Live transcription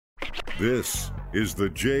This is the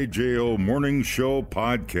JJO Morning Show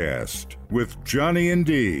podcast with Johnny and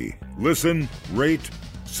D. Listen, rate,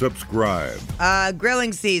 subscribe.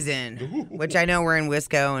 Grilling season, which I know we're in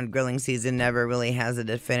Wisco, and grilling season never really has a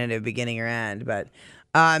definitive beginning or end. But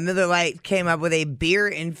Miller Lite came up with a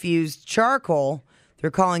beer-infused charcoal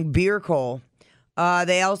they're calling Beer Coal.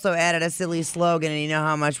 They also added a silly slogan, and you know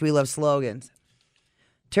how much we love slogans.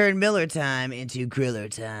 Turn Miller time into Griller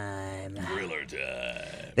time. Griller time.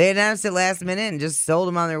 They announced it last minute and just sold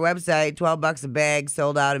them on their website. $12 a bag,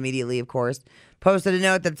 sold out immediately, of course. Posted a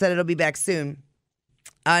note that said it'll be back soon.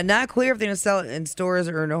 Not clear if they're going to sell it in stores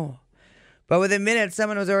or no. But within minutes,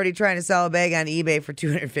 someone was already trying to sell a bag on eBay for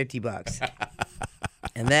 $250.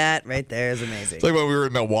 And that right there is amazing. It's like when we were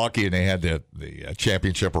in Milwaukee and they had the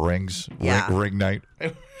championship rings, ring night.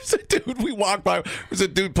 Dude, we walked by. There's a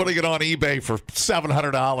dude putting it on eBay for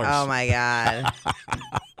 $700. Oh, my God.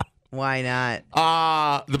 Why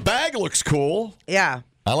not? The bag looks cool. Yeah.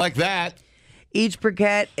 I like that. Each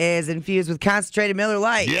briquette is infused with concentrated Miller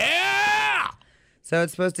Lite. Yeah! So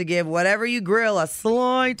it's supposed to give whatever you grill a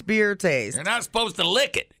slight beer taste. You're not supposed to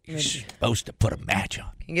lick it. You're supposed to put a match on.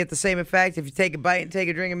 You can get the same effect if you take a bite and take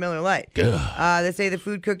a drink of Miller Lite. They say the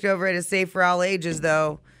food cooked over it is safe for all ages,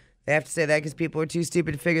 though. They have to say that because people are too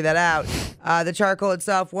stupid to figure that out. The charcoal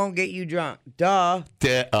itself won't get you drunk. Duh.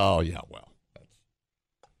 Oh, yeah, well.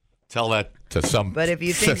 Tell that to some 15-year-old But if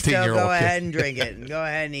you think so, kid. go ahead and drink it. Go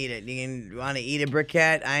ahead and eat it. You want to eat a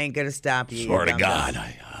briquette? I ain't going to stop you. Swear to God,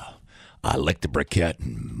 I licked the briquette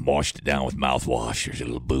and washed it down with mouthwash. There's a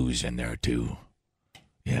little booze in there, too.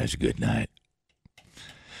 Yeah, it's a good night.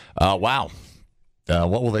 Wow.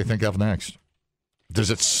 What will they think of next? Does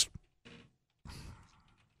it...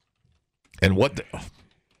 And what...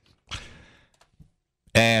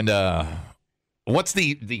 And what's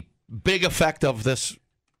the big effect of this?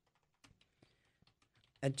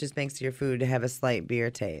 It just makes your food have a slight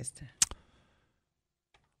beer taste.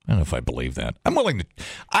 I don't know if I believe that. I'm willing to...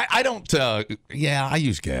 I don't... I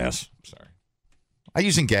use gas. Sorry. I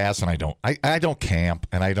use gas, and I don't camp,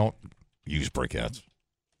 and I don't use briquettes.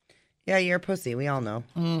 Yeah, you're a pussy. We all know.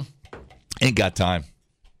 Ain't got time.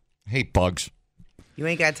 Hate bugs. You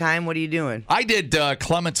ain't got time? What are you doing? I did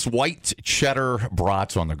Clement's white cheddar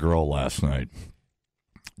brats on the grill last night.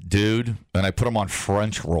 Dude, and I put them on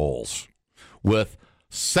French rolls with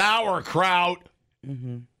sauerkraut.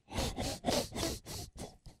 Mm-hmm.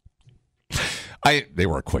 They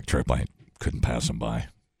were a quick trip. I couldn't pass them by.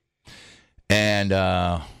 And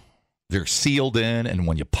they're sealed in, and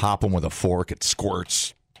when you pop them with a fork, it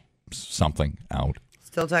squirts something out.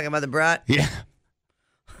 Still talking about the brat? Yeah.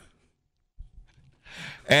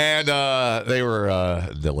 And they were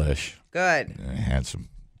delish. Good. I had some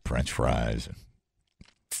French fries.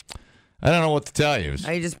 I don't know what to tell you.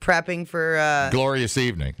 Are you just prepping for glorious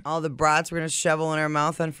evening? All the brats we're going to shovel in our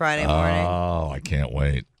mouth on Friday morning? Oh, I can't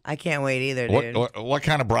wait. I can't wait either, dude. What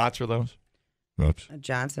kind of brats are those? Oops.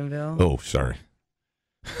 Johnsonville. Oh, sorry.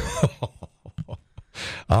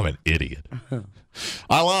 I'm an idiot.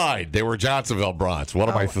 I lied. They were Johnsonville brats. What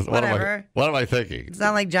am I thinking? It's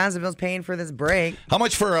not like Johnsonville's paying for this break. How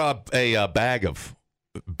much for a bag of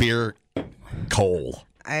beer coal?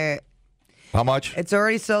 How much? It's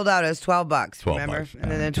already sold out. It was $12. Remember? $12.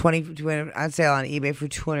 And then 20 on sale on eBay for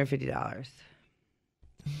 $250.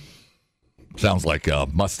 Sounds like a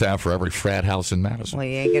must-have for every frat house in Madison. Well,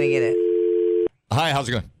 you ain't gonna get it. Hi, how's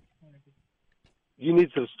it going? You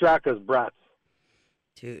need some Straka's brats.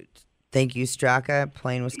 Dude, thank you, Straka,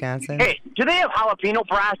 Plain, Wisconsin. Hey, do they have jalapeno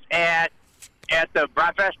brats at the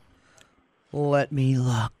Bratfest? Let me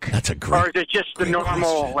look. That's a great. Or is it just the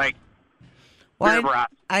normal question. beer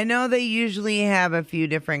brats? I know they usually have a few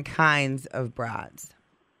different kinds of brats.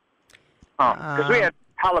 Oh, because we had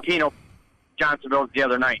jalapeno Johnsonville the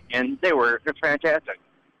other night, and they're fantastic.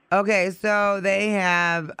 Okay, so they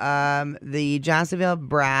have the Johnsonville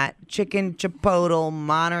Brat, Chicken Chipotle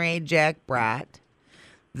Monterey Jack Brat,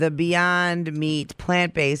 the Beyond Meat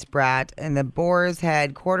plant-based brat, and the Boar's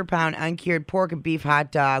Head quarter-pound uncured pork and beef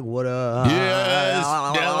hot dog. What up? Yes.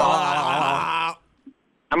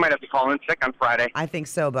 I might have to call in sick on Friday. I think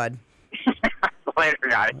so, bud. Later,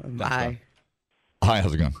 guys. Bye. Hi,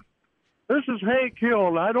 how's it going? This is Hank Hill,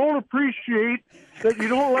 and I don't appreciate that you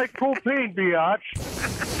don't like propane, biatch.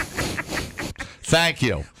 Thank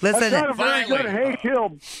you. Listen, That's not a very good Hank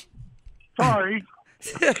Hill. Sorry.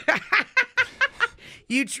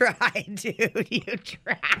 You tried, dude. You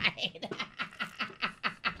tried.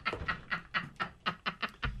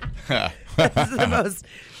 This is the most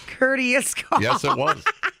courteous call. Yes, it was.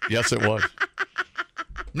 Yes, it was.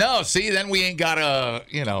 No, see, then we ain't got to,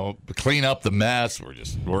 clean up the mess.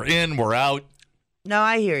 We're in, we're out. No,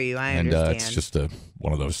 I hear you. I understand. It's just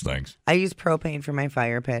one of those things. I use propane for my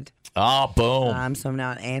fire pit. Oh, boom. So I'm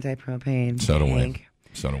not anti-propane. So do we. Hank.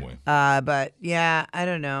 So do we. But yeah, I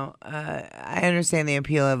don't know. I understand the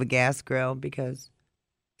appeal of a gas grill because,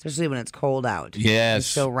 especially when it's cold out, Yes. you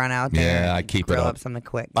still run out there. Yeah, I and keep grill it up something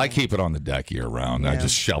quick. I keep it on the deck year round. I Yeah.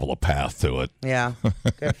 just shovel a path to it. Yeah,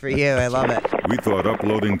 good for you. I love it. We thought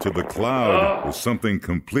uploading to the cloud was something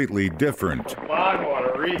completely different.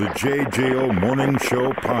 The JJO Morning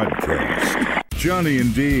Show Podcast. Johnny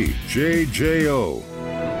and D, JJO.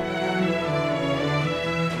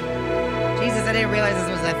 Jesus, I didn't realize this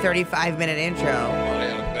was a 35-minute intro.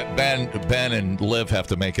 Ben and Liv have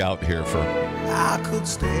to make out here for. I could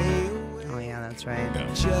stay Oh yeah, that's right.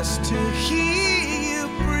 Yeah. just to hear you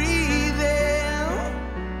breathing.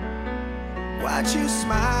 Watch you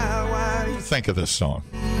smile while you Think of this song.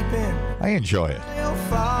 sleeping. I enjoy it. You're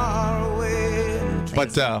far away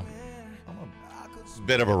But I'm a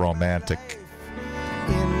bit of a romantic.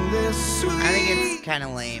 in this sweet I think it's kind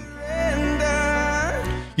of lame. surrender.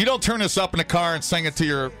 You don't turn this up in the car and sing it to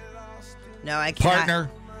your No, I can't. partner.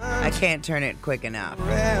 I can't turn it quick enough.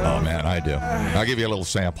 Oh, man, I do. I'll give you a little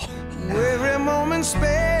sample. Every moment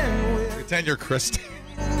spent with Pretend you're Christy.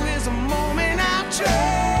 you is a moment I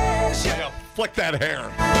treasure. Yeah, flick that hair.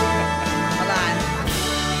 Hold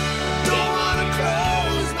Don't wanna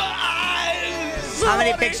close my eyes. How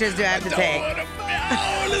many pictures do I have to take? Don't wanna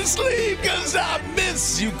fall asleep 'cause I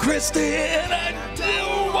miss you, Christy, and I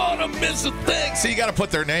don't wanna miss a thing. So you got to put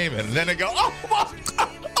their name in, and then they go, oh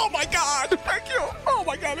my God, thank you. Oh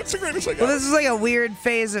my God, it's the greatest thing Well, ever. this is like a weird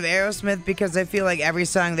phase of Aerosmith because I feel like every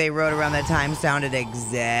song they wrote around that time sounded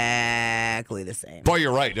exactly the same. Boy,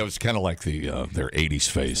 you're right. It was kind of like their 80s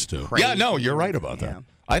phase, too. Crazy. Yeah, no, you're right about that.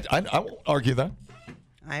 I won't argue that.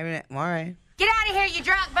 All right. Get out of here, you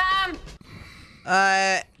drunk bum!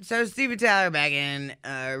 So Steven Tyler back in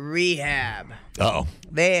rehab. Uh-oh.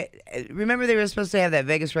 Remember they were supposed to have that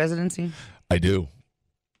Vegas residency? I do.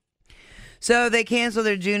 So they canceled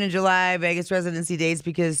their June and July Vegas residency dates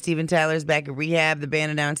because Steven Tyler's back in rehab. The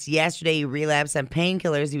band announced yesterday he relapsed on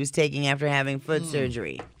painkillers he was taking after having foot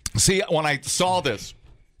surgery. See, when I saw this,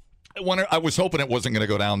 I was hoping it wasn't going to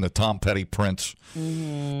go down the Tom Petty Prince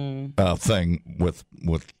thing with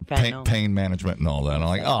Fentanyl. pain management and all that. I'm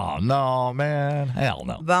like, oh, no, man. Hell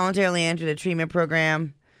no. Voluntarily entered a treatment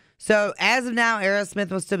program. So as of now, Aerosmith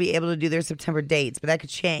will still be able to do their September dates, but that could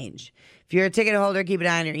change. If you're a ticket holder, keep an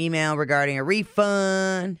eye on your email regarding a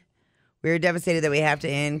refund. We're devastated that we have to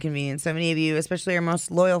inconvenience so many of you, especially our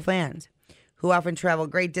most loyal fans, who often travel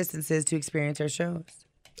great distances to experience our shows.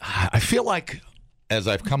 I feel like as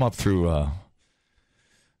I've come up through,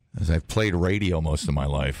 as I've played radio most of my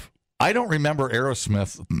life, I don't remember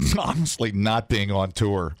Aerosmith honestly not being on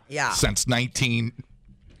tour since 1983.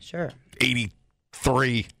 Sure.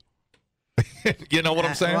 You know what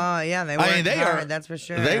I'm saying? Well, yeah, they work hard, that's for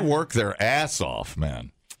sure. They work their ass off,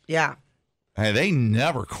 man. Yeah. And they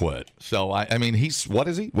never quit. So, I mean, what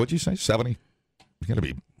is he? What'd you say? 70? He's going to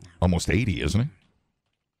be almost 80, isn't he?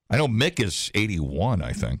 I know Mick is 81,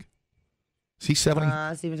 I think. Is he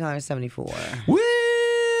 70? Steven Tyler's 74. Woo!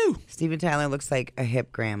 Steven Tyler looks like a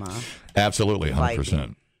hip grandma. Absolutely, 100%.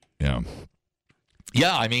 Viking. Yeah.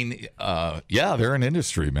 Yeah, I mean, they're an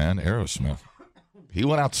industry, man, Aerosmith. He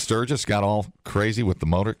went out to Sturgis, got all crazy with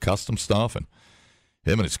the custom stuff, and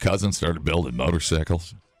him and his cousin started building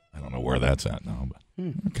motorcycles. I don't know where that's at now,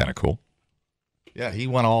 but kind of cool. Yeah, he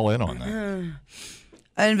went all in on that.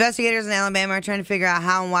 Investigators in Alabama are trying to figure out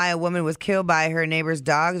how and why a woman was killed by her neighbor's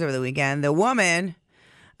dogs over the weekend. The woman,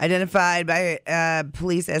 identified by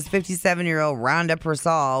police as 57-year-old Rhonda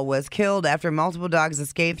Persall, was killed after multiple dogs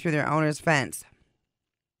escaped through their owner's fence.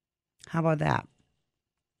 How about that?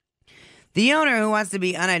 The owner, who wants to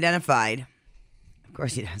be unidentified, of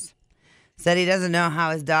course he does, said he doesn't know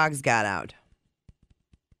how his dogs got out.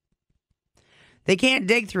 They can't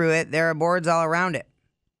dig through it. There are boards all around it.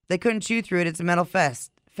 They couldn't chew through it. It's a metal fence.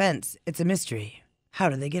 It's a mystery. How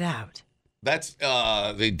did they get out? That's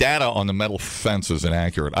the data on the metal fence is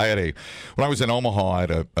inaccurate. When I was in Omaha, I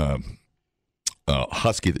had a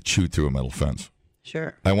husky that chewed through a metal fence.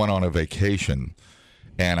 Sure. I went on a vacation,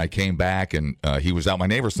 and I came back, and he was out. My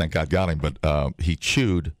neighbors, thank God, got him, but he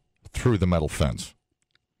chewed through the metal fence.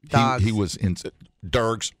 Dogs. He was in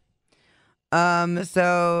Dergs.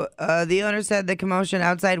 So the owner said the commotion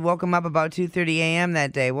outside woke him up about 2:30 a.m.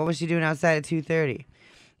 that day. What was she doing outside at 2:30?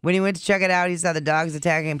 When he went to check it out, he saw the dogs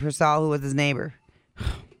attacking Persall, who was his neighbor.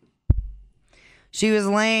 She was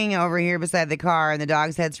laying over here beside the car, and the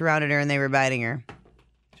dogs had surrounded her, and they were biting her.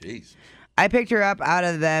 Jeez. I picked her up out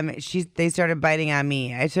of them. They started biting on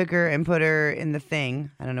me. I took her and put her in the thing.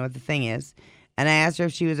 I don't know what the thing is. And I asked her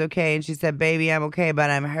if she was okay, and she said, "Baby, I'm okay, but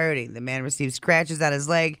I'm hurting." The man received scratches on his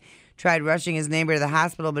leg, tried rushing his neighbor to the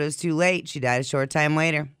hospital, but it was too late. She died a short time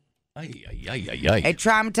later. It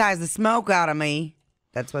traumatized the smoke out of me.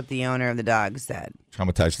 That's what the owner of the dog said.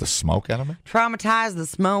 Traumatized the smoke out of me? Traumatized the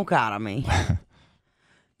smoke out of me.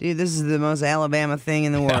 Dude, this is the most Alabama thing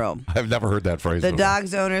in the world. I've never heard that phrase The before.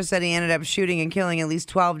 dog's owner said he ended up shooting and killing at least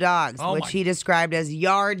 12 dogs, which he described as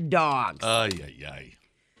yard dogs.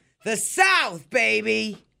 The South,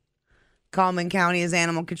 baby. Coleman County's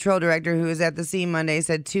animal control director, who was at the scene Monday,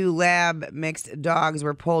 said 2 lab mixed dogs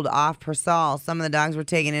were pulled off Purcell. Some of the dogs were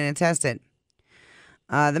taken in and tested.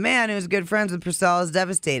 The man, who was good friends with Purcell, is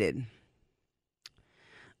devastated.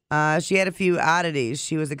 She had a few oddities.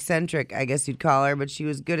 She was eccentric, I guess you'd call her, but she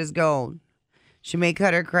was good as gold. She may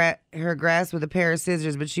cut her grass with a pair of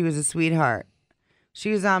scissors, but she was a sweetheart.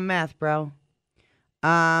 She was on meth, bro.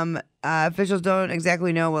 Officials don't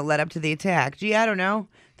exactly know what led up to the attack. Gee, I don't know.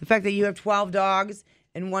 The fact that you have 12 dogs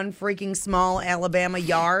in one freaking small Alabama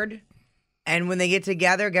yard, and when they get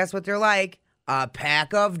together, guess what they're like? A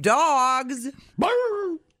pack of dogs.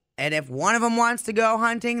 And if one of them wants to go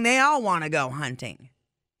hunting, they all want to go hunting.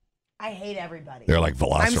 I hate everybody. They're like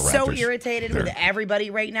velociraptors. I'm so irritated with everybody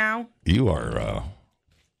right now. You are.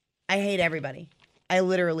 I hate everybody. I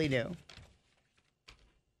literally do.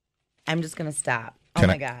 I'm just going to stop. Oh,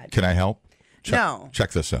 my God. Can I help? No.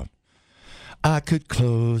 Check this out. I could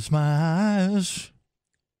close my eyes.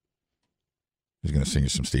 He's going to sing you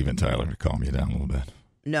some Steven Tyler to calm you down a little bit.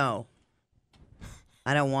 No.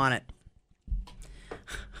 I don't want it.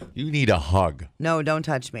 You need a hug. No, don't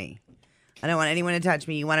touch me. I don't want anyone to touch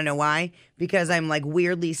me. You want to know why? Because I'm like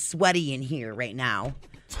weirdly sweaty in here right now.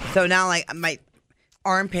 So now like my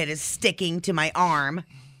armpit is sticking to my arm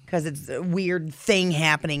because it's a weird thing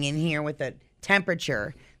happening in here with the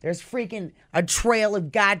temperature. There's freaking a trail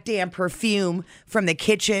of goddamn perfume from the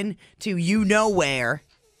kitchen to you know where.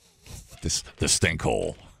 The stink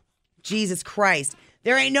hole. Jesus Christ.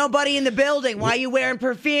 There ain't nobody in the building. Why are you wearing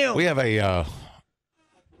perfume? We have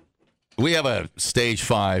a stage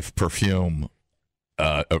 5 perfume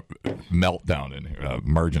meltdown in here,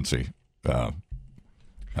 emergency.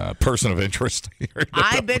 Person of interest here.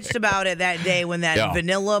 I bitched about it that day when that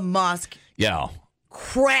vanilla musk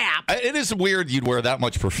crap. It is weird you'd wear that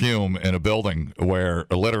much perfume in a building where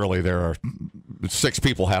literally there are 6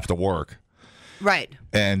 people have to work. Right.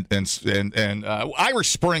 And Irish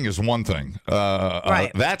Spring is one thing.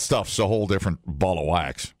 Right. That stuff's a whole different ball of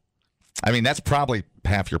wax. I mean, that's probably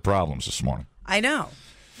half your problems this morning. I know.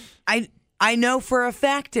 I know for a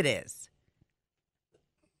fact it is.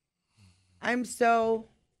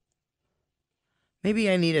 Maybe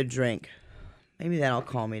I need a drink. Maybe that'll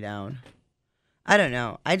calm me down. I don't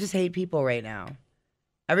know. I just hate people right now.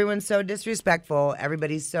 Everyone's so disrespectful.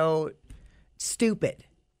 Everybody's so stupid.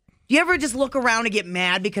 Do you ever just look around and get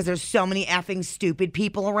mad because there's so many effing stupid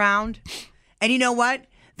people around? And you know what?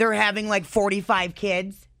 They're having like 45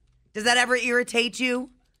 kids. Does that ever irritate you?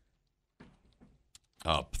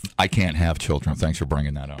 I can't have children. Thanks for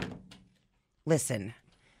bringing that up. Listen.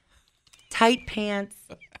 Tight pants,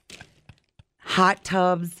 hot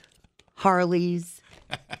tubs, Harleys.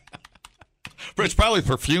 But it's probably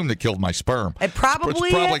perfume that killed my sperm. It probably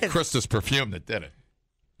It's probably is. Krista's perfume that did it.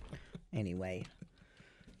 Anyway.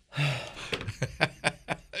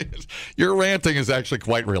 Your ranting is actually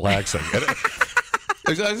quite relaxing.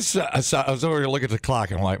 I was over here looking at the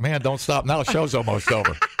clock, and I'm like, man, don't stop. Now the show's almost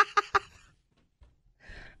over.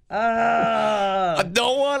 I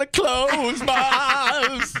don't want to close my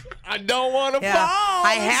eyes. I don't want to fall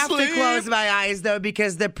I have asleep. to close my eyes, though,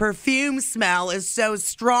 because the perfume smell is so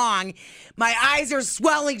my eyes are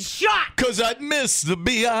swelling shut. Because I'd miss the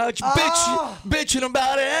biatch bitching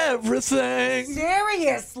about everything.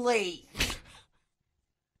 Seriously.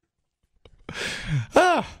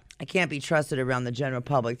 I can't be trusted around the general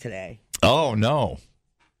public today. Oh, no.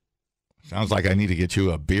 Sounds like I need to get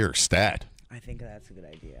you a beer stat. I think that's a good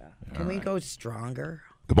idea. Can we go stronger?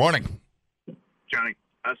 Good morning. Johnny,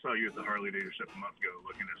 I saw you at the Harley dealership a month ago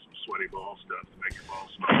looking at some sweaty ball stuff to make your balls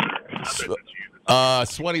smell better. I bet that's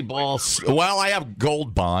you. Sweaty balls. Well, I have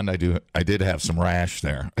Gold Bond. I did have some rash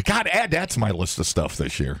there. I got to add that to my list of stuff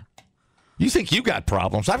this year. You think you got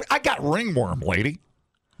problems? I got ringworm, lady.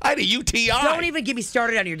 I had a UTI. Don't even get me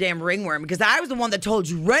started on your damn ringworm, because I was the one that told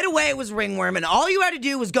you right away it was ringworm, and all you had to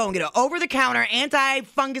do was go and get an over-the-counter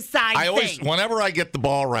anti-fungicide thing. Whenever I get the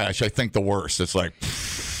ball rash, I think the worst. It's like,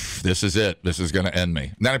 this is it. This is going to end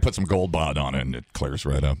me. And then I put some Gold Bond on it, and it clears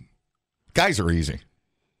right up. Guys are easy.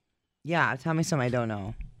 Yeah, tell me something I don't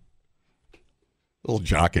know. Little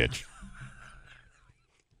jock itch.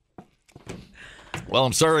 Well,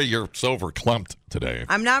 I'm sorry you're so verklempt today.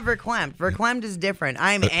 I'm not verklempt. Verklempt is different.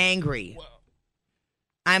 I'm angry.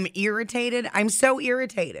 I'm irritated. I'm so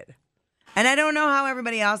irritated. And I don't know how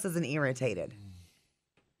everybody else isn't irritated.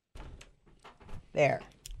 There.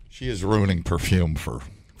 She is ruining perfume for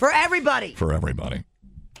everybody. For everybody.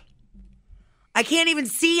 I can't even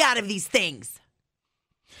see out of these things.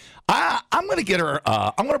 I'm going to get her,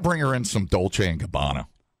 I'm going to bring her in some Dolce & Gabbana.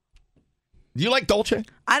 Do you like Dolce?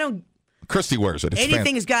 I don't. Christy wears it. It's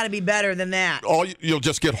Anything's got to be better than that. Oh, you'll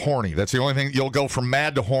just get horny. That's the only thing. You'll go from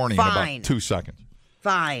mad to horny in about 2 seconds.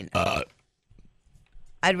 Fine.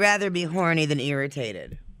 I'd rather be horny than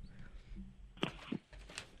irritated.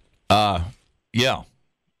 Yeah. All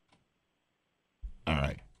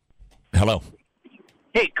right. Hello.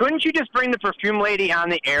 Hey, couldn't you just bring the perfume lady on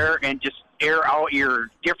the air and just air out your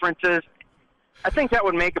differences? I think that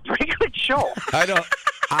would make a pretty good show. I don't.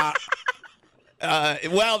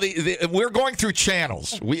 Well, we're going through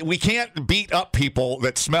channels. We can't beat up people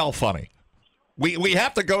that smell funny. We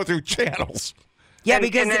have to go through channels. Yeah,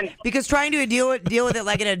 because trying to deal with it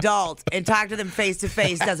like an adult and talk to them face to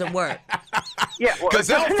face doesn't work. Yeah, well, it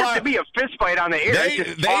doesn't have to be a fist fight on the air.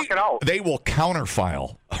 Just talk it out. They will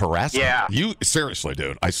counterfile harassment. Yeah. You seriously,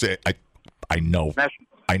 dude. I know.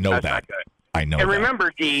 I know that's that. Not good. I know. And that.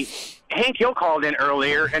 remember, D, Hank Hill called in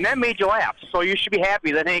earlier, and that made you laugh. So you should be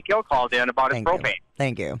happy that Hank Hill called in about his propane.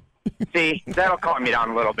 Thank you. See, that'll calm you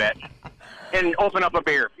down a little bit. And open up a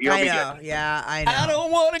beer. You'll be good. Yeah, I know. I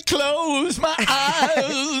don't want to close my eyes.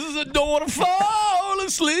 I don't want to fall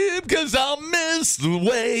asleep because I'll miss the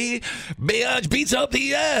way Biatch beats up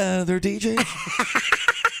the other DJ.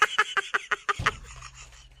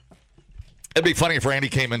 It'd be funny if Randy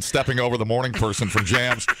came in stepping over the morning person from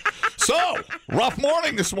Jams. So, rough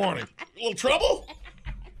morning this morning. A little trouble?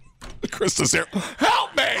 Chris is here.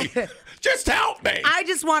 Help me! Just help me! I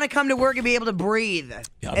just want to come to work and be able to breathe.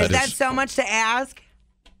 Yeah, is that so much to ask?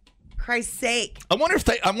 Christ's sake! I wonder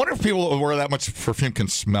if people who wear that much perfume can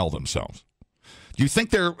smell themselves. Do you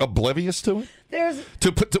think they're oblivious to it?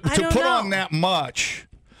 To put on that much,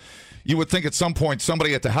 you would think at some point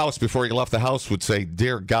somebody at the house before you left the house would say,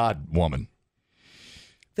 "Dear God, woman."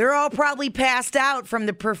 They're all probably passed out from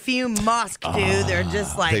the perfume musk, dude. They're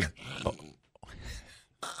just like.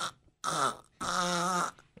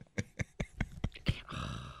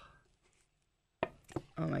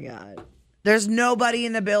 Oh my God. There's nobody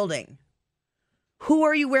in the building. Who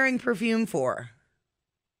are you wearing perfume for?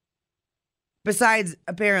 Besides,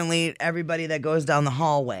 apparently, everybody that goes down the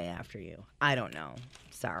hallway after you. I don't know.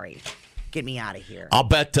 Sorry. Get me out of here. I'll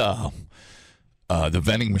bet the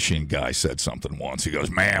vending machine guy said something once. He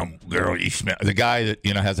goes, "Man, girl, you smell." The guy that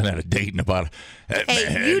hasn't had a date in about.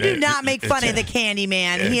 Hey, you do not make fun of the candy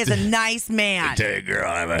man. He is a nice man. Hey,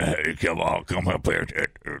 girl, come up here.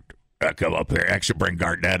 Come up here. Actually, bring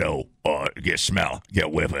Gardetto.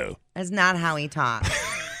 Get whiff it. That's not how he talks.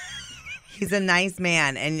 He's a nice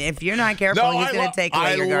man, and if you're not careful, he's going to take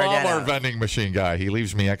away your Gardetto. I love our vending machine guy. He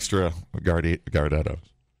leaves me extra Gardettos.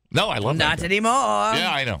 No, I love that. Not anymore.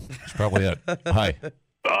 Yeah, I know. That's probably it. Hi.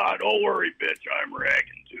 Don't worry, bitch. I'm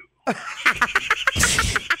ragging too.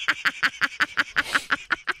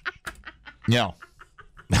 Yeah.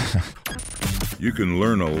 You can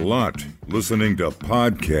learn a lot listening to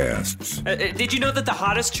podcasts. Did you know that the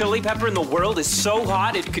hottest chili pepper in the world is so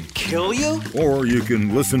hot it could kill you? Or you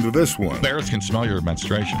can listen to this one. Bears can smell your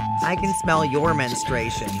menstruation. I can smell your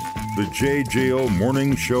menstruation. The JJO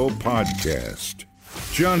Morning Show Podcast.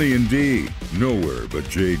 Johnny and D, nowhere but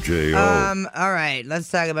JJO. All right, let's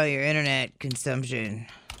talk about your internet consumption.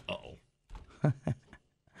 Uh-oh.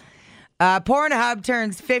 Pornhub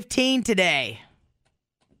turns 15 today.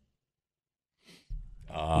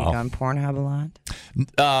 You on Pornhub a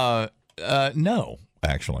lot? No,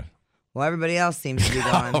 actually. Well, everybody else seems to be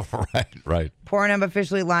going. Right. Pornhub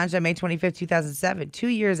officially launched on May 25th, 2007, 2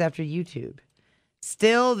 years after YouTube.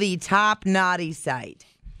 Still the top naughty site.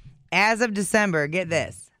 As of December, get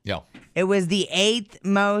this. Yeah. It was the 8th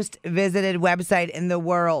most visited website in the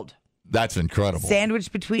world. That's incredible.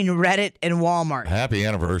 Sandwiched between Reddit and Walmart. Happy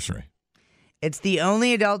anniversary. It's the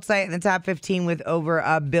only adult site in the top 15 with over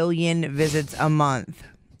 1 billion visits a month.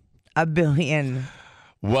 1 billion.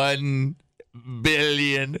 1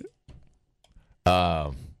 billion.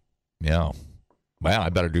 Yeah. Well, I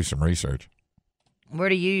better do some research. Where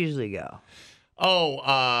do you usually go?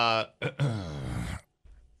 Oh,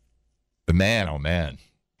 man.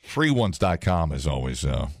 Freeones.com is always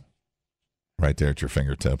right there at your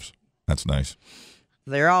fingertips. That's nice.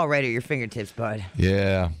 They're all right at your fingertips, bud.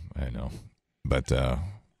 Yeah, I know. But,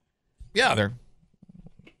 yeah, they're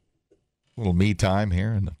a little me time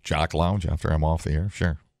here in the Jock Lounge after I'm off the air.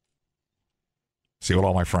 Sure. See what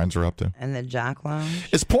all my friends are up to. And the Jock Lounge.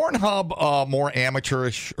 Is Pornhub more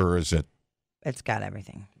amateurish, or is it It's got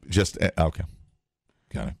everything. just okay?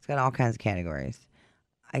 Got it. It's got all kinds of categories.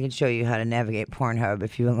 I can show you how to navigate Pornhub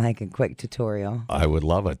if you would like a quick tutorial. I would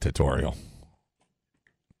love a tutorial.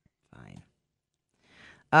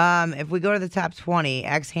 Fine. If we go to the top 20,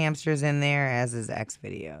 X Hamster's in there, as is X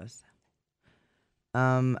Videos.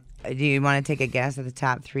 Do you want to take a guess at the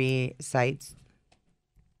top 3 sites?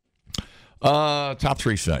 Top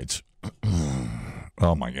 3 sites.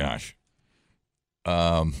 Oh my gosh.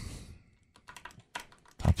 Top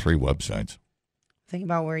 3 websites. Think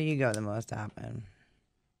about where you go the most often.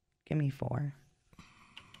 Give me 4.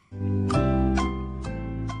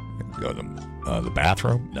 Go to the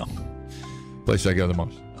bathroom? No. Place I go the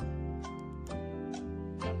most.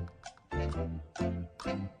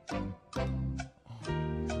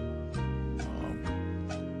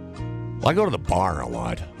 Well, I go to the bar a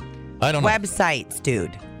lot. I don't know. Websites,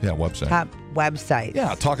 dude. Yeah, website. Top websites.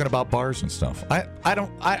 Yeah, talking about bars and stuff. I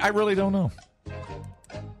really don't know.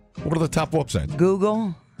 What are the top websites?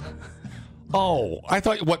 Google. Oh, I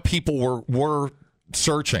thought what people were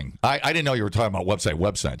searching. I didn't know you were talking about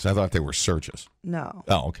websites. I thought they were searches. No.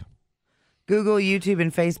 Oh, okay. Google, YouTube,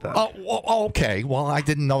 and Facebook. Oh, okay. Well, I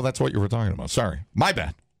didn't know that's what you were talking about. Sorry. My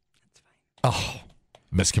bad. That's fine. Oh,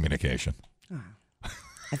 miscommunication.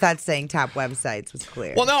 I thought saying top websites was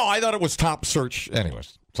clear. Well, no, I thought it was top search.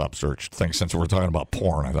 Anyways, top search thing. Since we're talking about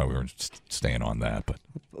porn, I thought we were staying on that. But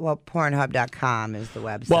Pornhub.com is the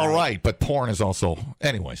website. well, right, but porn is also.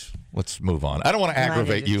 Anyways, let's move on. I don't want to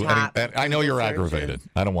aggravate you. I know you're aggravated.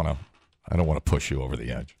 I don't want to push you over the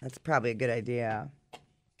edge. That's probably a good idea.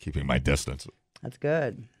 Keeping my distance. That's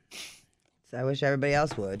good. So I wish everybody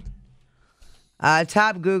else would.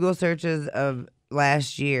 Top Google searches of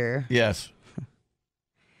last year. Yes.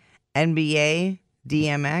 NBA,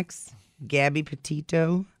 DMX, Gabby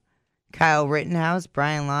Petito, Kyle Rittenhouse,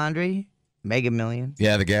 Brian Laundrie, Mega Millions.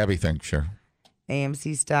 Yeah, the Gabby thing, sure.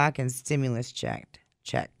 AMC stock and stimulus check.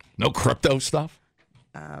 No crypto stuff?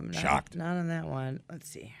 Shocked. Not on that one. Let's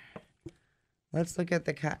see. Let's look at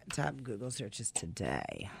the top Google searches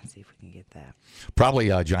today. Let's see if we can get that. Probably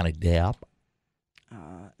Johnny Depp.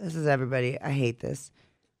 This is everybody. I hate this.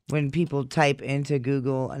 When people type into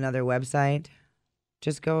Google another website,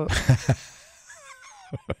 just go.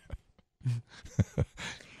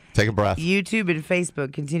 Take a breath. YouTube and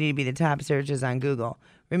Facebook continue to be the top searches on Google.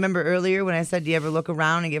 Remember earlier when I said, do you ever look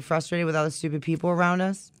around and get frustrated with all the stupid people around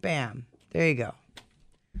us? Bam. There you go.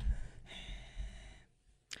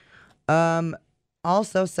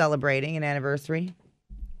 Also celebrating an anniversary.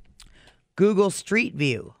 Google Street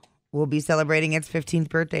View will be celebrating its 15th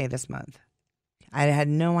birthday this month. I had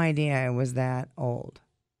no idea it was that old.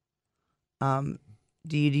 Do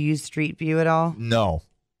you use Street View at all? No.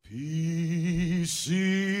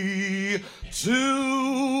 PC2.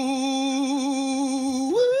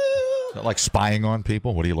 Is that like spying on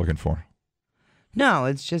people? What are you looking for? No,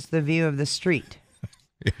 it's just the view of the street.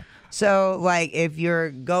 Yeah. So, like, if you're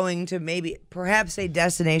going to perhaps a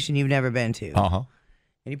destination you've never been to, and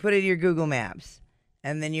you put it in your Google Maps,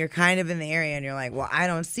 and then you're kind of in the area, and you're like, well, I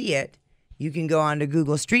don't see it. You can go on to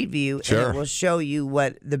Google Street View, sure, and it will show you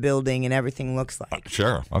what the building and everything looks like.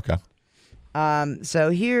 Sure, okay. So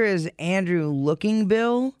here is Andrew Looking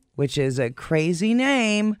Bill, which is a crazy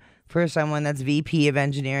name for someone that's VP of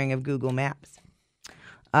Engineering of Google Maps.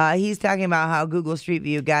 He's talking about how Google Street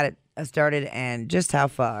View got it started and just how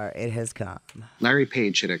far it has come. Larry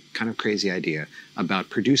Page had a kind of crazy idea about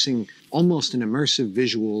producing almost an immersive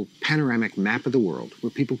visual panoramic map of the world where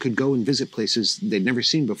people could go and visit places they'd never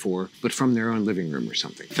seen before, but from their own living room or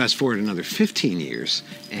something. Fast forward another 15 years,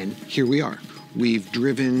 and here we are. We've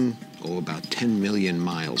driven, about 10 million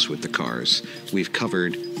miles with the cars. We've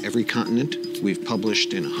covered every continent. We've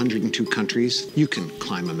published in 102 countries. You can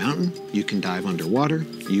climb a mountain. You can dive underwater.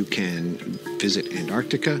 You can visit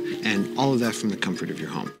Antarctica, and all of that from the comfort of your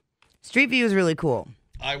home. Street View is really cool.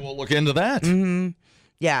 I will look into that. Mm-hmm.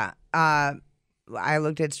 Yeah. I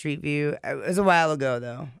looked at Street View. It was a while ago,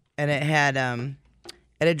 though, and it had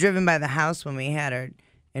driven by the house when we had our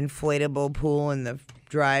inflatable pool in the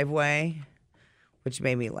driveway, which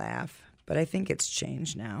made me laugh. But I think it's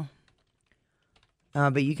changed now.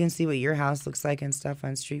 But you can see what your house looks like and stuff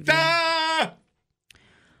on Street View.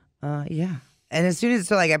 Yeah. And as soon as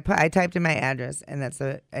I typed in my address, and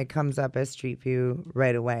it comes up as Street View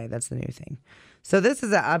right away. That's the new thing. So this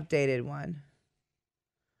is an updated one.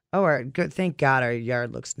 Oh, good. Thank God our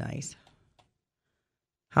yard looks nice.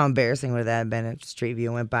 How embarrassing would that have been if Street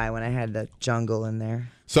View went by when I had the jungle in there?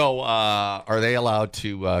 So, are they allowed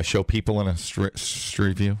to show people in a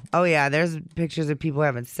street view? Oh, yeah. There's pictures of people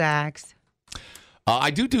having sex.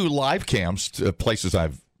 I do live cams to places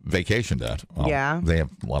I've vacationed at. Yeah. They have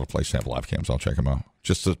a lot of places that have live cams. I'll check them out.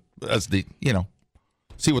 Just as the,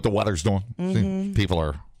 see what the weather's doing. See if people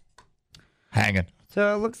are hanging.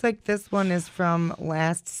 So it looks like this one is from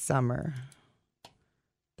last summer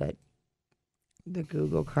that the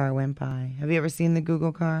Google car went by. Have you ever seen the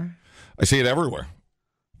Google car? I see it everywhere.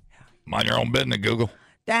 Mind your own business, Google.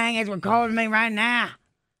 Dang, it's recording me right now.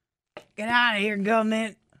 Get out of here,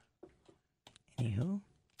 government. Anywho.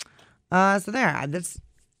 So there.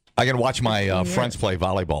 I can watch my friends play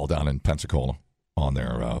volleyball down in Pensacola on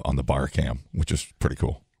their on the bar cam, which is pretty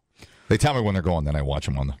cool. They tell me when they're going, then I watch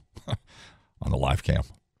them on the on the live cam.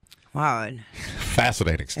 Wow.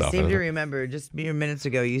 Fascinating stuff. I seem to remember just mere minutes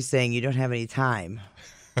ago you saying you don't have any time.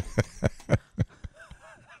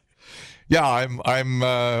 Yeah, I'm.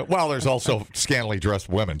 Well, there's also scantily dressed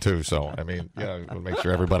women too. So I mean, we'll make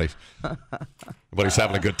sure everybody's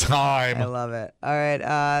having a good time. I love it. All right,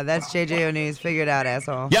 that's JJO News. Figure it out,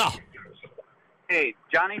 asshole. Yeah. Hey,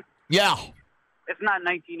 Johnny. Yeah. It's not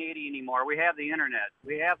 1980 anymore. We have the internet.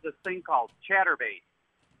 We have this thing called Chatterbait.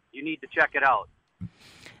 You need to check it out.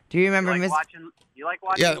 Do you remember You like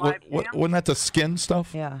watching live cam? Wasn't that the skin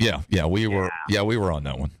stuff? Yeah. Yeah. We were on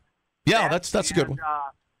that one. Yeah, that's a good one.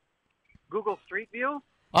 Google Street View.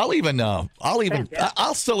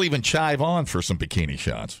 I'll still even chive on for some bikini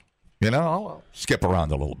shots. I'll skip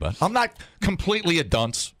around a little bit. I'm not completely a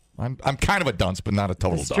dunce. I'm kind of a dunce, but not a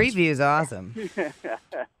total dunce. Street View is awesome.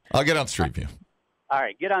 I'll get on Street View. All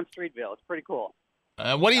right, get on Street View. It's pretty cool.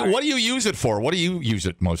 What do you use it for? What do you use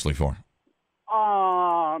it mostly for?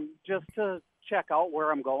 Just to check out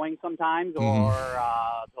where I'm going sometimes, or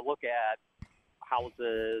to look at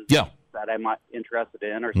houses that I'm interested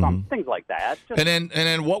in, or some things like that. And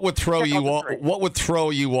then what would throw you off? What would throw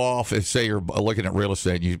you off if, say, you're looking at real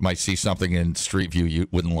estate and you might see something in Street View you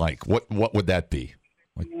wouldn't like? What would that be?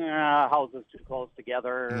 Houses too close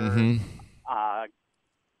together.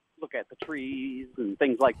 Look at the trees and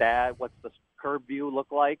things like that. What's the curb view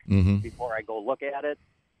look like before I go look at it?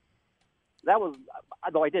 That was,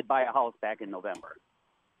 though I did buy a house back in November,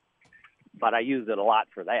 but I used it a lot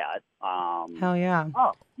for that. Hell yeah!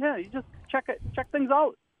 Oh yeah, you just check things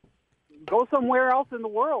out. Go somewhere else in the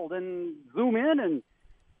world and zoom in and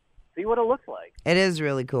see what it looks like. It is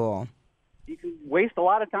really cool. You can waste a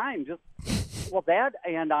lot of time that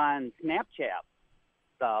and on Snapchat,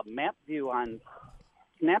 the map view on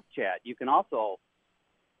Snapchat, you can also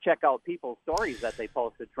check out people's stories that they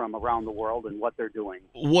posted from around the world and what they're doing.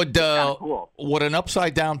 Would an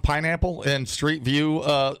upside down pineapple in Street View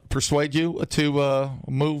persuade you to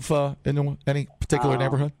move into any particular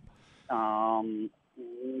neighborhood?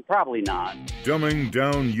 Probably not. Dumbing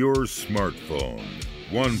down your smartphone,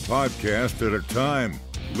 one podcast at a time.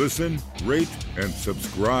 Listen, rate, and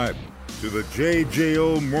subscribe to the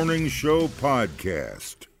JJO Morning Show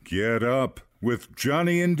podcast. Get up with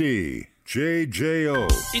Johnny and D. JJO.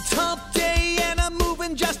 It's hump day and I'm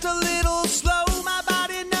moving just a little slow. My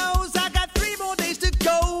body knows I got 3 more days to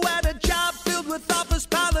go at a job filled with office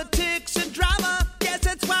politics and drama. Yes,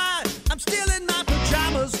 that's why I'm still in my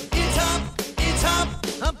pajamas. It's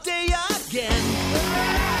hump day again.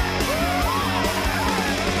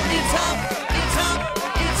 It's hump,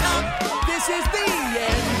 this is the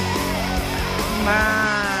end.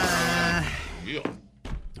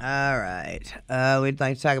 All right. We'd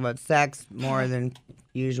like to talk about sex more than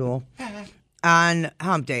usual on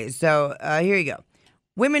hump days. So here you go.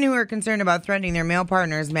 Women who are concerned about threatening their male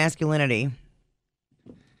partner's masculinity,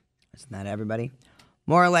 that's not everybody,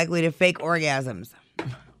 more likely to fake orgasms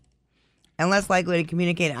and less likely to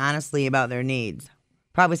communicate honestly about their needs.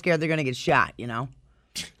 Probably scared they're going to get shot,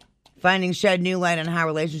 Findings shed new light on how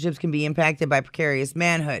relationships can be impacted by precarious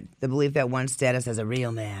manhood, the belief that one's status as a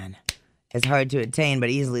real man is hard to attain but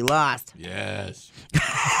easily lost. Yes.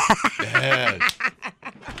 Yes.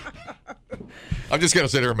 I'm just going to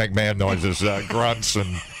sit here and make man noises, grunts,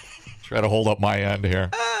 and try to hold up my end here.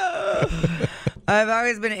 I've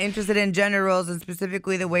always been interested in gender roles and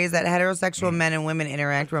specifically the ways that heterosexual men and women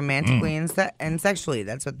interact romantically and sexually.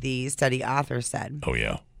 That's what the study author said. Oh,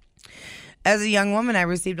 yeah. As a young woman, I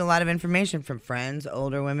received a lot of information from friends,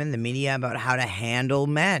 older women, the media about how to handle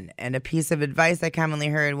men. And a piece of advice I commonly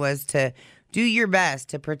heard was to do your best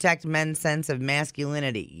to protect men's sense of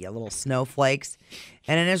masculinity, you little snowflakes.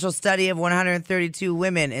 An initial study of 132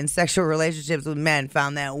 women in sexual relationships with men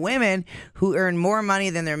found that women who earn more money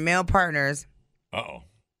than their male partners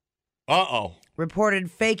reported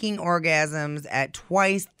faking orgasms at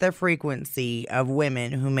twice the frequency of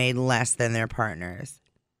women who made less than their partners.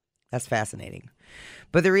 That's fascinating.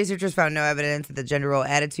 But the researchers found no evidence that the gender role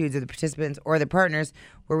attitudes of the participants or the partners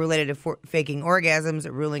were related to faking orgasms,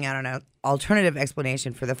 ruling out an alternative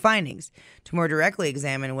explanation for the findings. To more directly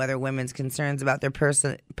examine whether women's concerns about their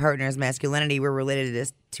partner's masculinity were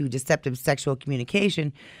related to deceptive sexual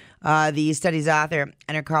communication, the study's author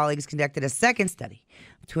and her colleagues conducted a second study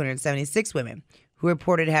of 276 women who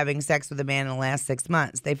reported having sex with a man in the last 6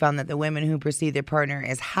 months. They found that the women who perceived their partner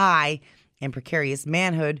as high in precarious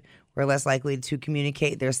manhood were less likely to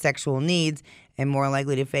communicate their sexual needs and more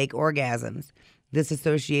likely to fake orgasms. This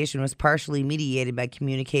association was partially mediated by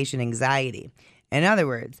communication anxiety. In other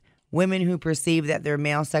words, women who perceived that their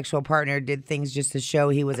male sexual partner did things just to show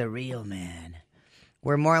he was a real man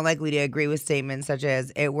were more likely to agree with statements such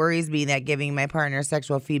as, "It worries me that giving my partner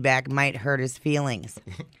sexual feedback might hurt his feelings."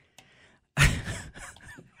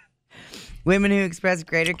 Women who expressed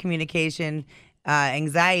greater communication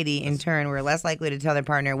anxiety, in turn, were less likely to tell their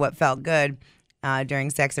partner what felt good during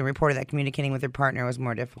sex and reported that communicating with their partner was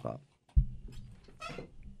more difficult.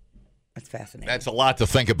 That's fascinating. That's a lot to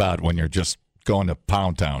think about when you're just going to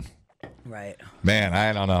Pound Town. Right. Man,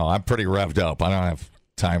 I don't know. I'm pretty revved up. I don't have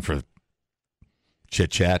time for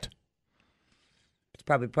chit-chat. It's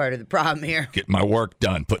probably part of the problem here. Get my work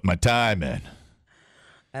done. Put my time in.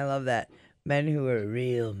 I love that. Men who are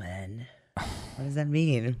real men. What does that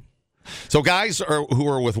mean? So guys who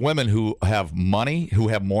are with women who have money, who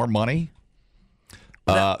have more money,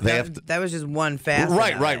 that was just one facet.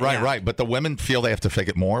 Right. But the women feel they have to fake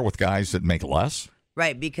it more with guys that make less.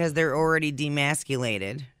 Right, because they're already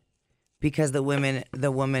demasculated. Because the woman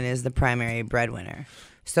is the primary breadwinner,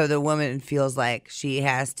 so the woman feels like she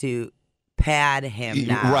has to pad him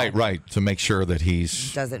now. Right, to make sure that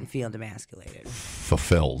he's doesn't feel demasculated,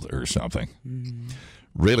 fulfilled or something. Mm-hmm.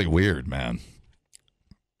 Really weird, man.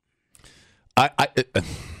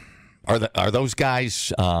 Are those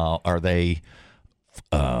guys? Are they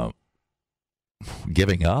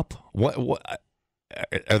giving up? What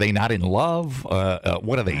are they not in love?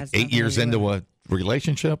 What are they? 8 years into a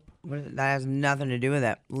relationship? That has nothing to do with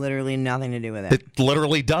that. Literally nothing to do with it. It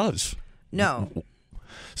literally does. No.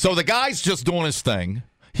 So the guy's just doing his thing.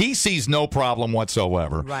 He sees no problem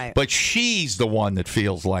whatsoever. Right. But she's the one that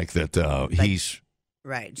feels like that he's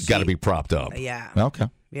got to be propped up. Yeah. Okay.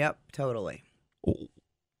 Yep. Totally.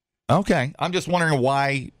 Okay. I'm just wondering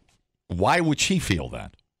why would she feel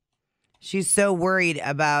that? She's so worried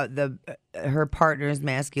about her partner's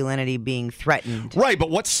masculinity being threatened. Right,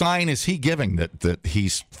 but what sign is he giving that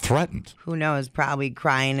he's threatened? Who knows? Probably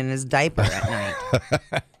crying in his diaper at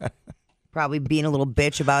night. Probably being a little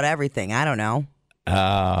bitch about everything. I don't know.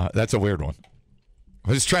 That's a weird one.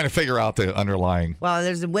 I'm just trying to figure out the underlying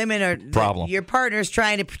problem. Your partner's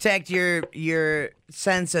trying to protect your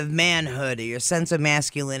sense of manhood or your sense of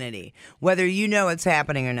masculinity, whether you know what's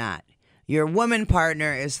happening or not. Your woman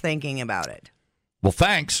partner is thinking about it. Well,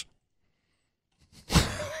 thanks.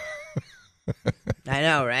 I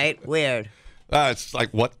know, right? Weird. It's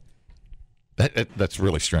like what? That's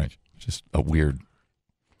really strange. Just a weird.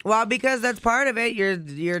 Well, because that's part of it.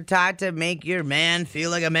 You're taught to make your man feel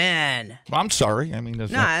like a man. I'm sorry. I mean,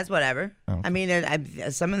 that's whatever. Oh. I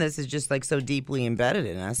mean, some of this is just like so deeply embedded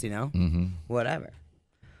in us, you know. Mm-hmm. Whatever.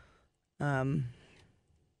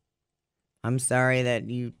 I'm sorry that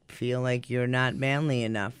you feel like you're not manly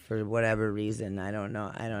enough for whatever reason. I don't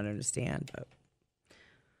know. I don't understand, but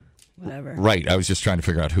whatever. Right. I was just trying to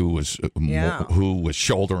figure out who was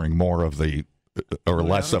shouldering more of the or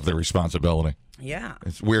less of the responsibility. Yeah.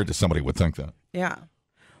 It's weird that somebody would think that. Yeah.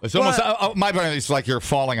 It's almost my opinion. It's like you're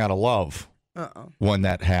falling out of love when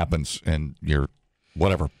that happens, and you're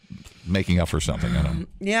making up for something. I don't know.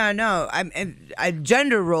 Yeah, no.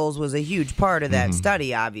 Gender roles was a huge part of that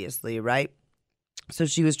study, obviously, right? So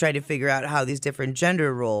she was trying to figure out how these different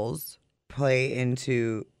gender roles play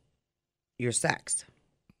into your sex.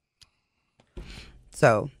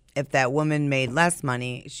 So if that woman made less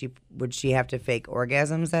money, would she have to fake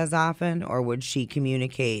orgasms as often, or would she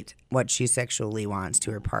communicate what she sexually wants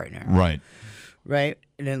to her partner? Right. Right?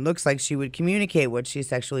 And it looks like she would communicate what she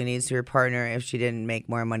sexually needs to her partner if she didn't make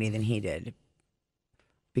more money than he did.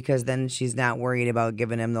 Because then she's not worried about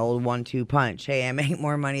giving him the old 1-2 punch. Hey, I make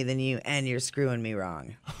more money than you, and you're screwing me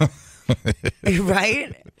wrong.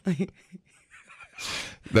 Right?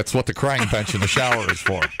 That's what the crying bench in the shower is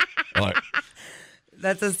for. Like,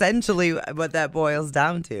 that's essentially what that boils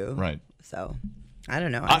down to. Right. So, I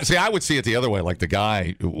don't know. See, I would see it the other way. Like the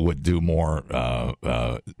guy would do more,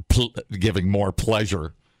 giving more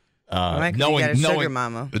pleasure, right,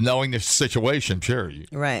 knowing the situation. Sure,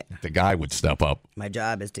 right. The guy would step up. My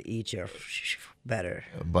job is to eat you better.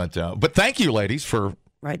 But thank you, ladies, for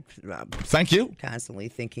Right. Thank you. Constantly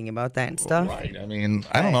thinking about that and stuff. Right. I mean,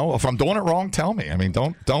 I don't know. If I'm doing it wrong, tell me. I mean,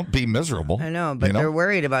 don't be miserable. I know, but they're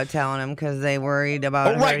worried about telling them because they worried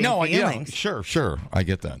about hurting feelings. Yeah, sure. I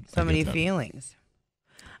get that. So many feelings.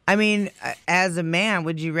 I mean, as a man,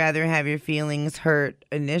 would you rather have your feelings hurt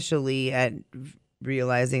initially at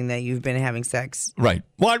realizing that you've been having sex? Right.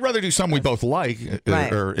 Well, I'd rather do something we both like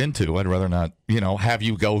or into. I'd rather not, have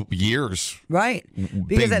you go years. Right.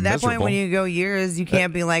 Because at that miserable. point, when you go years, you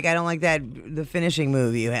can't be like, I don't like the finishing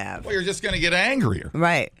move you have. Well, you're just going to get angrier.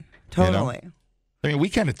 Right. Totally. I mean, we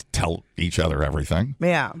kind of tell each other everything.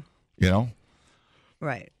 Yeah. The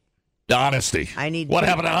Right. honesty. What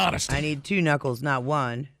happened to honesty? I need 2 knuckles, not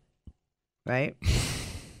 1. Right?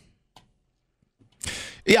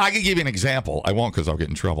 Yeah, I can give you an example. I won't because I'll get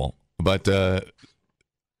in trouble. But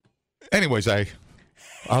anyways, I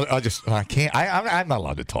can't. I'm not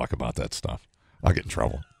allowed to talk about that stuff. I'll get in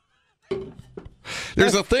trouble.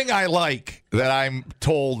 There's a thing I like that I'm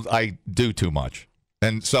told I do too much.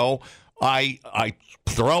 And so I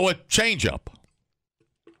throw a changeup.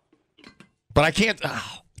 But I can't.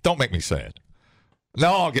 Don't make me say it.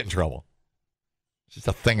 No, I'll get in trouble. It's just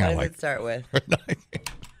a thing I like. What does it start with?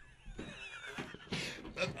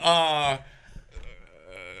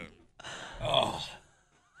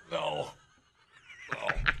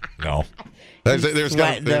 No.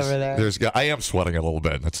 I am sweating a little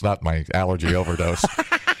bit. It's not my allergy overdose.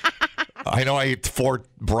 I know I ate 4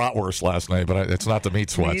 bratwursts last night, but it's not the meat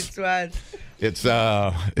sweats. Meat sweats.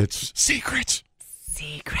 It's secrets.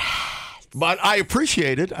 But I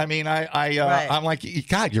appreciate it. I mean, I'm like,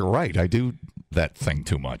 God, you're right. I do that thing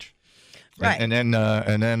too much. Right. And then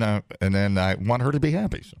I want her to be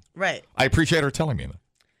happy. So. Right. I appreciate her telling me that.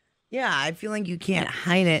 Yeah, I feel like you can't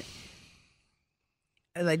hide it.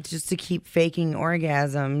 Like, just to keep faking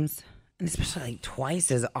orgasms, and especially like twice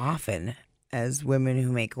as often as women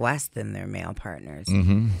who make less than their male partners.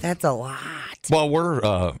 Mm-hmm. That's a lot. Well,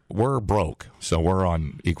 we're broke, so we're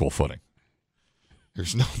on equal footing.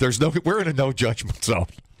 We're in a no judgment zone.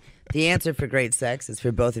 The answer for great sex is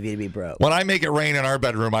for both of you to be broke. When I make it rain in our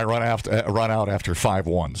bedroom, I run out after 5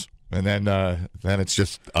 ones, and then it's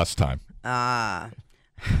just us time.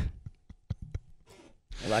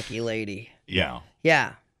 Lucky lady. Yeah.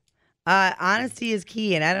 Yeah. Honesty is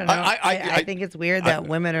key, and I don't know. I think it's weird that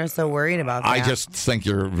women are so worried about that. I just think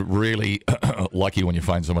you're really lucky when you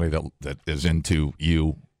find somebody that is into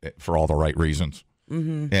you for all the right reasons,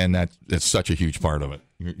 and it's such a huge part of it.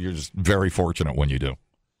 You're just very fortunate when you do.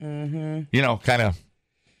 Mm-hmm. Kind of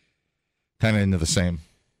into the same.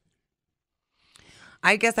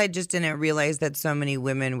 I guess I just didn't realize that so many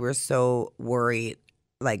women were so worried,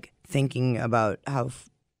 like thinking about how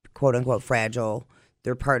quote unquote fragile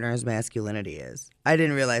their partner's masculinity is. I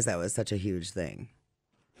didn't realize that was such a huge thing.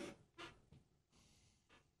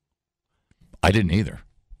 I didn't either.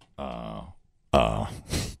 And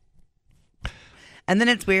then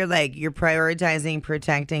it's weird, like you're prioritizing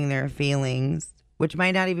protecting their feelings, which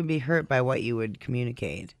might not even be hurt by what you would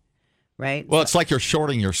communicate, right? Well, it's like you're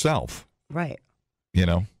shorting yourself. Right.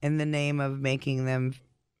 In the name of making them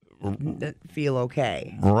feel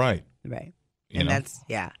okay. Right. Right. And that's,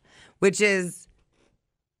 which is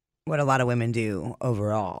what a lot of women do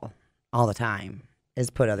overall, all the time, is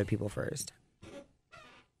put other people first.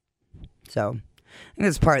 So I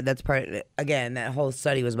think that's part, again, that whole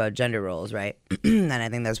study was about gender roles, right? And I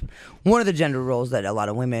think that's one of the gender roles that a lot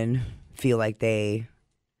of women feel like they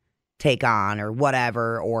take on or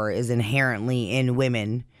whatever, or is inherently in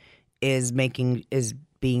women, is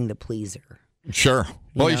being the pleaser. Sure.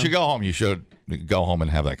 Well, you should go home. You should go home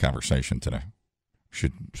and have that conversation today. You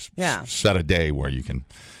should set a day where you can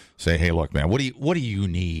say, "Hey, look, man, what do you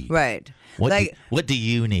need? Right. What do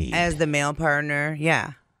you need?" As the male partner,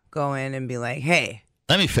 go in and be like, "Hey,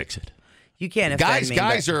 let me fix it." You can't offend me.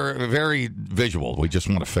 Guys are very visual. We just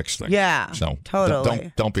want to fix things. Yeah. So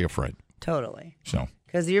totally. Don't be afraid. Totally. So.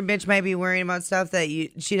 Because your bitch might be worrying about stuff that she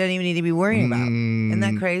doesn't even need to be worrying about. Isn't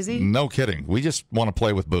that crazy? No kidding. We just want to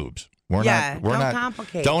play with boobs. We're not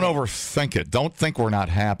complicate. Don't overthink it. Don't think we're not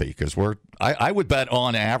happy because I would bet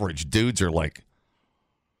on average dudes are like,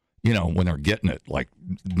 when they're getting it, like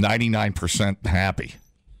 99% happy.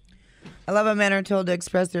 I love how men are told to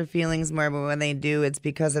express their feelings more, but when they do, it's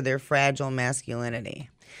because of their fragile masculinity.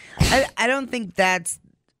 I don't think that's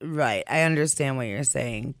right. I understand what you're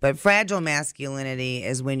saying. But fragile masculinity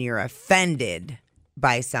is when you're offended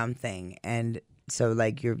by something. And so,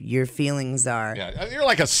 like, your feelings are... Yeah, you're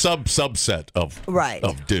like a subset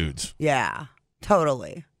of dudes. Yeah,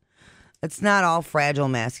 totally. It's not all fragile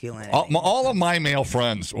masculinity. All of my male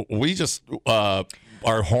friends, we just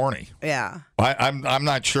are horny. Yeah. I'm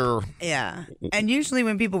not sure. Yeah. And usually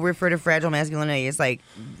when people refer to fragile masculinity, it's like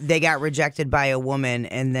they got rejected by a woman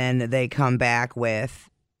and then they come back with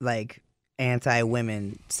like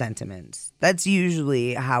anti-women sentiments. That's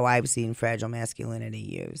usually how I've seen fragile masculinity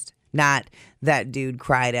used. Not that dude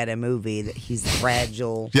cried at a movie that he's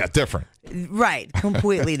fragile. Yeah, different. Right.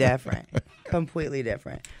 Completely different. Completely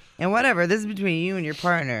different. And whatever, this is between you and your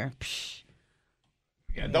partner. Psh.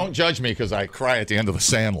 Yeah, don't judge me because I cry at the end of The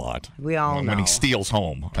Sandlot. We all know. When he steals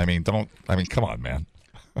home. I mean, come on, man.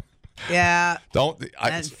 Yeah. Don't.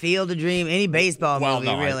 Field of Dream, any baseball movie,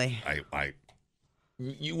 no, really.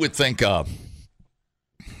 You would think, I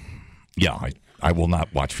will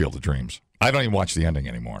not watch Field of Dreams. I don't even watch the ending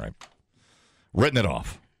anymore. I've written it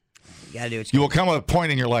off. You gotta do what you will come to a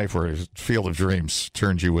point in your life where Field of Dreams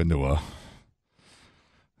turns you into a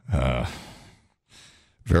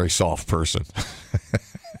very soft person.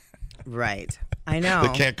 Right. I know. They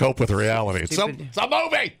can't cope with reality. It's a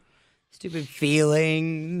movie. Stupid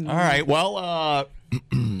feeling. All right. Well,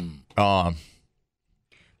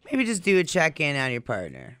 maybe just do a check-in on your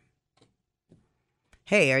partner.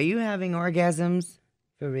 Hey, are you having orgasms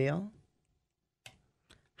for real?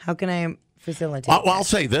 How can I facilitate well, I'll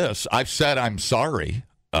say this. I've said I'm sorry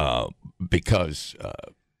because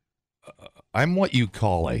I'm what you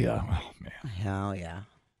call a... oh, man. Hell yeah.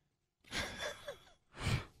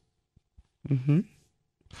 Mm-hmm.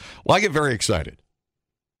 Well, I get very excited.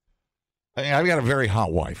 I mean, I've got a very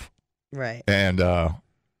hot wife. Right. And...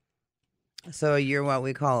 so you're what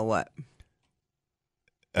we call a what?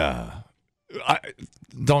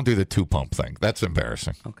 Don't do the two-pump thing. That's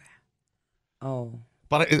embarrassing. Okay. Oh.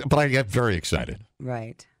 But I get very excited.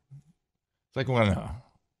 Right. It's like when,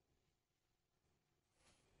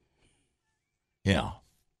 yeah.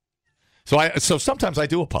 So sometimes I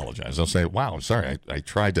do apologize. I'll say, "Wow, I'm sorry. I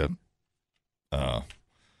tried to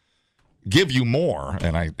give you more,"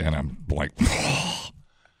 and I'm like, I'm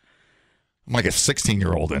like a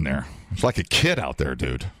 16-year-old in there. It's like a kid out there,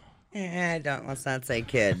 dude. Let's not say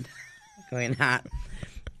kid. Can we not?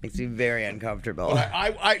 Makes me very uncomfortable. I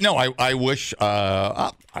wish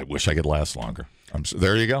I could last longer.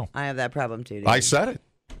 There you go. I have that problem too. Dude. I said it.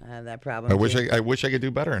 I have that problem. I wish I could do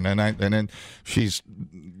better. And then she's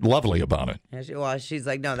lovely about it. And she's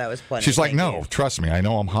like, no, that was plenty. She's like, no, trust me, I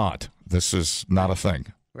know I'm hot. This is not a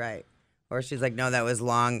thing. Right. Or she's like, no, that was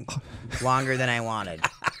longer than I wanted.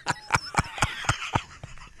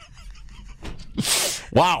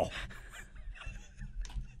 Wow.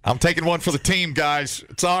 I'm taking one for the team, guys.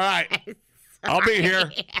 It's all right. I'll be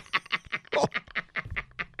here. Oh,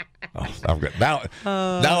 I'm good. Now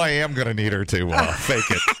I am going to need her to fake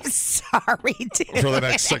it. I'm sorry, dude. For the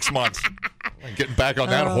next 6 months. I'm getting back on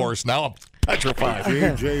that horse. Now I'm petrified.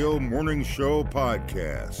 JJO Morning Show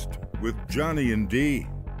Podcast with Johnny and D.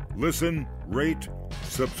 Listen, rate,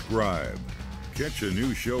 subscribe. Catch a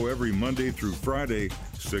new show every Monday through Friday,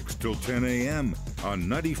 6 till 10 a.m. on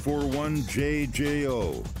 94.1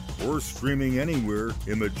 JJO or streaming anywhere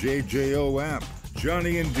in the JJO app.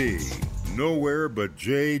 Johnny and D, nowhere but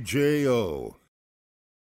JJO.